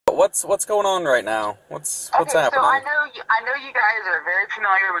what's going on right now? What's happening? So I know you guys are very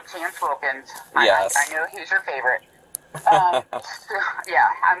familiar with Chance Wilkins. Yes. I know he's your favorite. Yeah,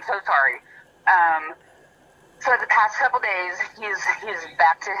 I'm so sorry. So the past couple days, he's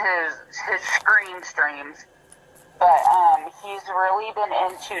back to his Scream streams, but he's really been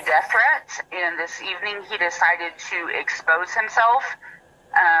into death threats. And this evening, he decided to expose himself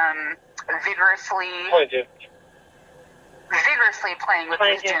vigorously playing with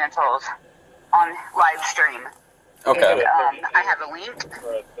his genitals on live stream. Okay. And, I have a link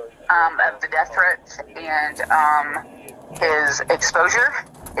of the death threats and his exposure,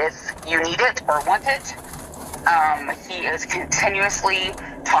 if you need it or want it. He is continuously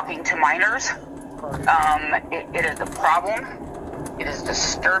talking to minors. It is a problem. It is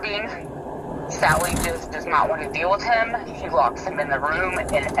disturbing. Sally just does not want to deal with him. She locks him in the room,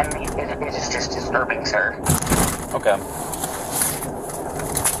 and it is just disturbing, sir. Okay.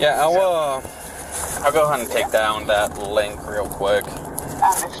 Yeah, I'll go ahead and take down that link real quick.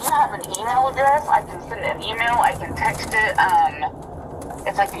 If you have an email address, I can send an email. I can text it.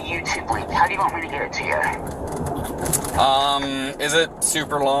 It's like a YouTube link. How do you want me to get it to you? Is it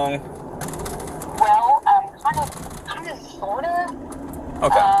super long? Well, kind of, sorta.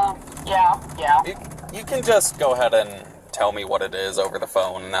 Okay. Yeah. You can just go ahead and tell me what it is over the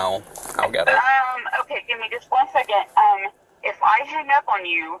phone, and I'll get it. Okay, give me just 1 second. If I hang up on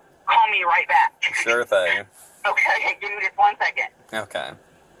you, call me right back. Sure thing. Okay, give me just 1 second. Okay.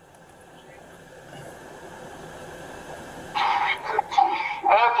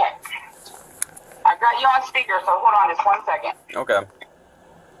 Okay. I got you on speaker, so hold on just 1 second. Okay.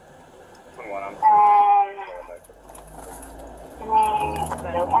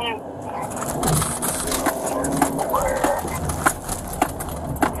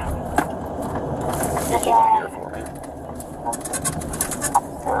 Here for me.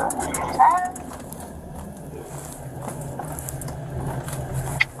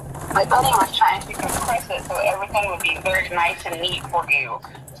 My buddy was trying to compress it so everything would be very nice and neat for you.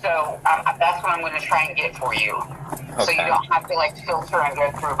 So that's what I'm going to try and get for you. Okay. So you don't have to filter and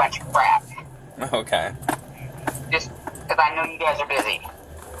go through a bunch of crap. Okay. Just because I know you guys are busy.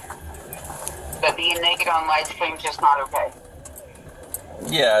 But being naked on live stream is just not okay.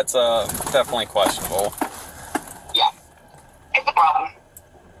 Yeah, it's definitely questionable. Yeah. It's a problem.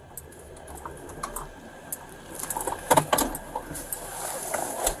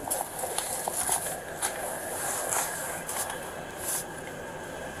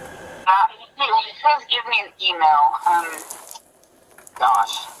 He says give me an email.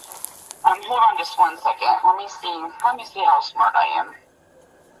 Gosh. Hold on just 1 second. Let me see how smart I am.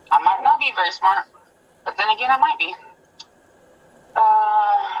 I might not be very smart, but then again I might be.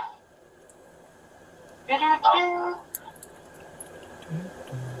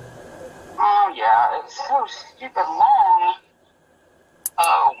 Oh yeah, it's so stupid long.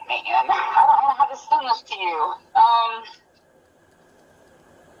 Oh man, I don't know how to send this to you.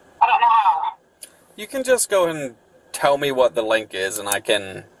 I don't know how. You can just go ahead and tell me what the link is, and I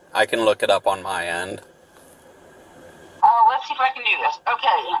can look it up on my end. Let's see if I can do this.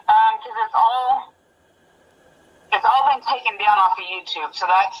 Okay, because it's all been taken down off of YouTube, so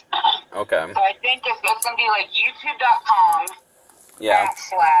that's... Okay. So I think it's going to be youtube.com Yeah. /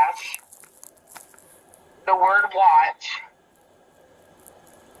 the word watch,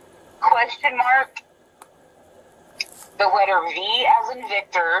 question mark, the letter V as in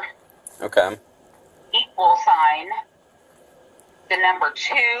Victor, Okay. equal sign, the number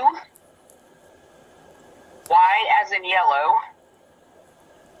 2, Y as in yellow,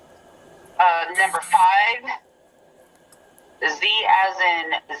 number 5, Z as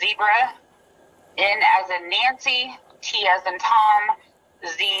in zebra, N as in Nancy, T as in Tom,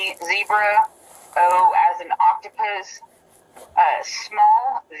 Z zebra, O as in octopus,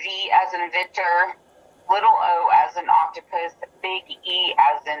 small V as in Victor, little O as in octopus, big E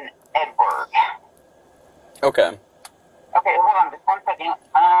as in Edward. Okay. Okay, hold on just 1 second.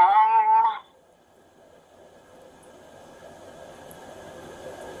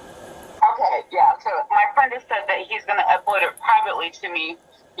 Okay, yeah, so my friend has said that he's going to upload it privately to me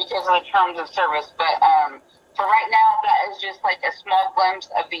because of the terms of service, but for right now, that is just a small glimpse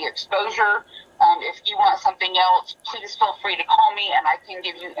of the exposure. If you want something else, please feel free to call me, and I can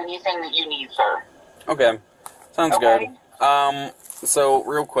give you anything that you need, sir. Okay. Sounds Okay. good. So,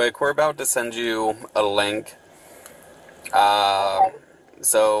 real quick, we're about to send you a link.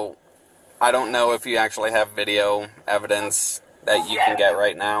 So, I don't know if you actually have video evidence that you can get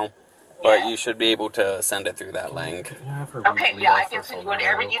right now, but you should be able to send it through that link. Okay, yeah, I can send you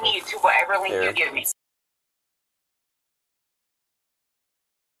whatever you need to whatever link you give me.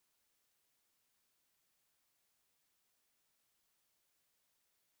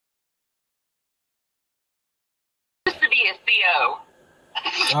 is Theo.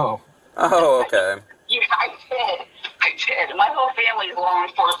 Oh. Oh, okay. Yeah, I did. My whole family is law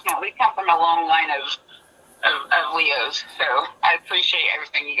enforcement. We come from a long line of Leos, so I appreciate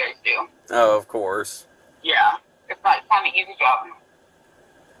everything you guys do. Oh, of course. Yeah, it's not an easy job.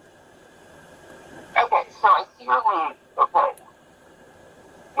 Okay, so I see your link. Okay.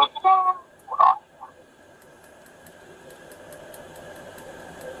 Hold on.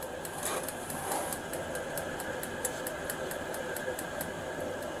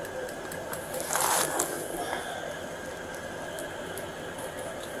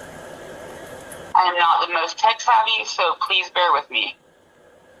 I am not the most tech savvy, so please bear with me.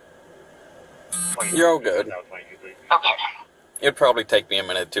 You're all good. Okay. It'd probably take me a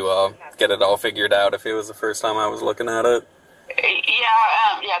minute to get it all figured out if it was the first time I was looking at it.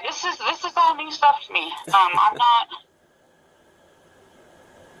 Yeah, this is all new stuff to me. I'm not.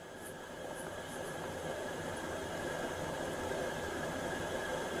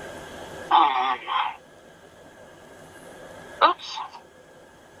 Oops.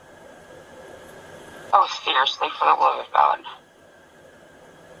 Oh, seriously, for the love of God.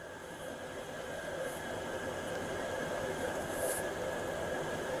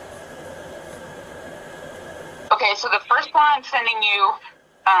 Okay, so the first one I'm sending you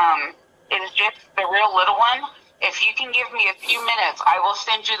is just the real little one. If you can give me a few minutes, I will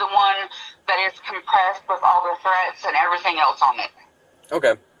send you the one that is compressed with all the threats and everything else on it.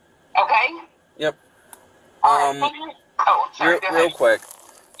 Okay. Okay? Yep. Oh, sorry, go ahead. Real quick.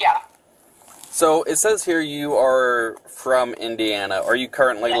 Yeah. So, it says here you are from Indiana. Are you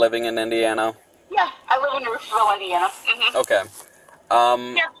currently living in Indiana? Yeah, I live in Roosevelt, Indiana. Mm-hmm. Okay.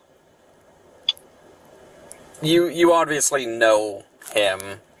 Yeah. You obviously know him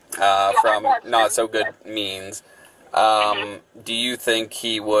from not so good means. Do you think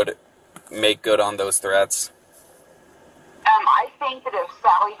he would make good on those threats? I think that if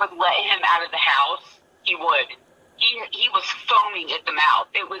Sally would let him out of the house, he would. He was foaming at the mouth.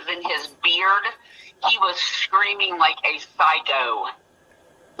 It was in his beard. He was screaming like a psycho.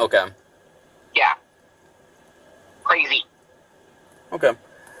 Okay. Yeah. Crazy. Okay.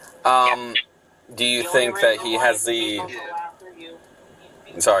 Do you think that he has the...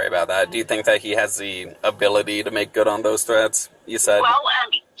 Sorry about that. Do you think that he has the ability to make good on those threats? You said... Well,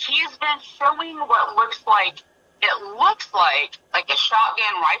 he's been showing what looks like a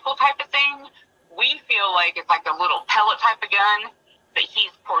shotgun rifle type of thing. We feel like it's like a little pellet type of gun, but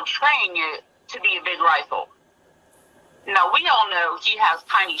he's portraying it to be a big rifle. Now, we all know he has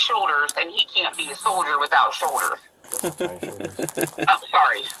tiny shoulders, and he can't be a soldier without shoulders. I'm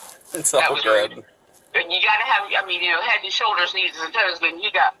sorry. It's all good. And you gotta have, head and shoulders, knees and toes, but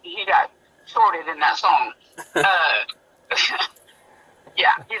he got shorted in that song.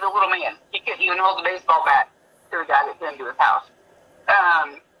 Yeah, he's a little man. He couldn't even hold the baseball bat to a guy that came to his house.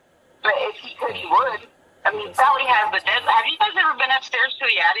 But if he could, he would. Sally has the dead. Have you guys ever been upstairs to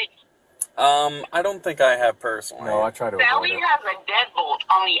the attic? I don't think I have personally. No, I try to Sally avoid it. has a deadbolt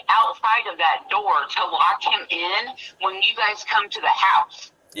on the outside of that door to lock him in when you guys come to the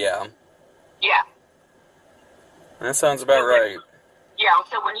house. Yeah. Yeah. That sounds about right. Yeah,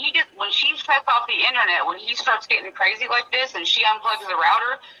 so when she shuts off the internet, when he starts getting crazy like this and she unplugs the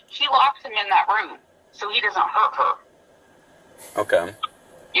router, she locks him in that room so he doesn't hurt her. Okay.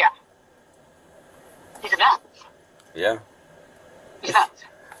 Yeah. He's nuts. Yeah. He's nuts.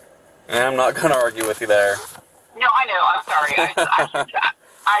 I'm not gonna argue with you there. No, I know. I'm sorry.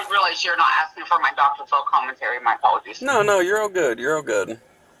 I realize you're not asking for my Dr. Phil commentary. My apologies. No, you're all good. You're all good.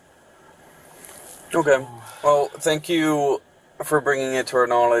 Okay. Well, thank you for bringing it to our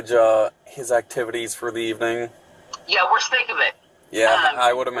knowledge, his activities for the evening. Yeah, we're sick of it. Yeah,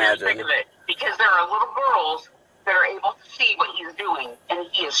 I would imagine. We're sick of it because there are little girls that are able to see what he's doing, and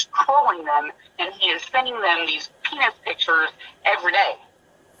he is trolling them, and he is sending them these penis pictures every day.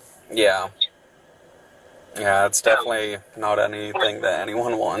 Yeah. Yeah, it's definitely not anything that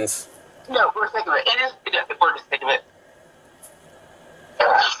anyone wants. No, we're sick of it. We're just sick of it.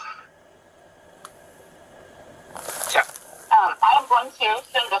 So, I'm going to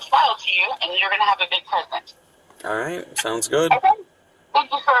send this file to you, and you're going to have a big present. Alright, sounds good. Okay.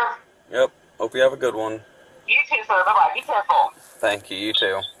 Thank you, sir. Yep, hope you have a good one. You too, sir. Bye-bye. Be careful. Thank you, you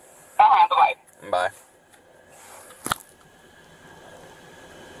too. Bye-bye. Bye.